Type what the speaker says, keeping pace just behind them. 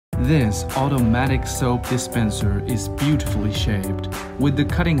This automatic soap dispenser is beautifully shaped with the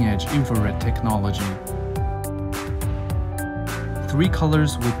cutting-edge infrared technology. 3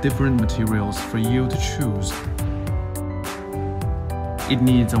 colors with different materials for you to choose. It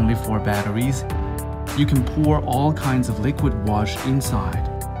needs only 4 batteries. You can pour all kinds of liquid wash inside.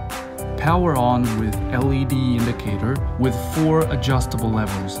 Power on with LED indicator with 4 adjustable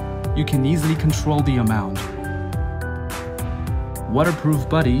levels. You can easily control the amount. Waterproof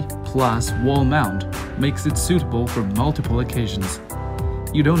body plus wall mount makes it suitable for multiple occasions.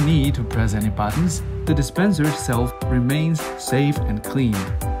 You don't need to press any buttons. The dispenser itself remains safe and clean.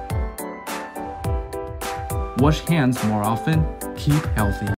 Wash hands more often, keep healthy.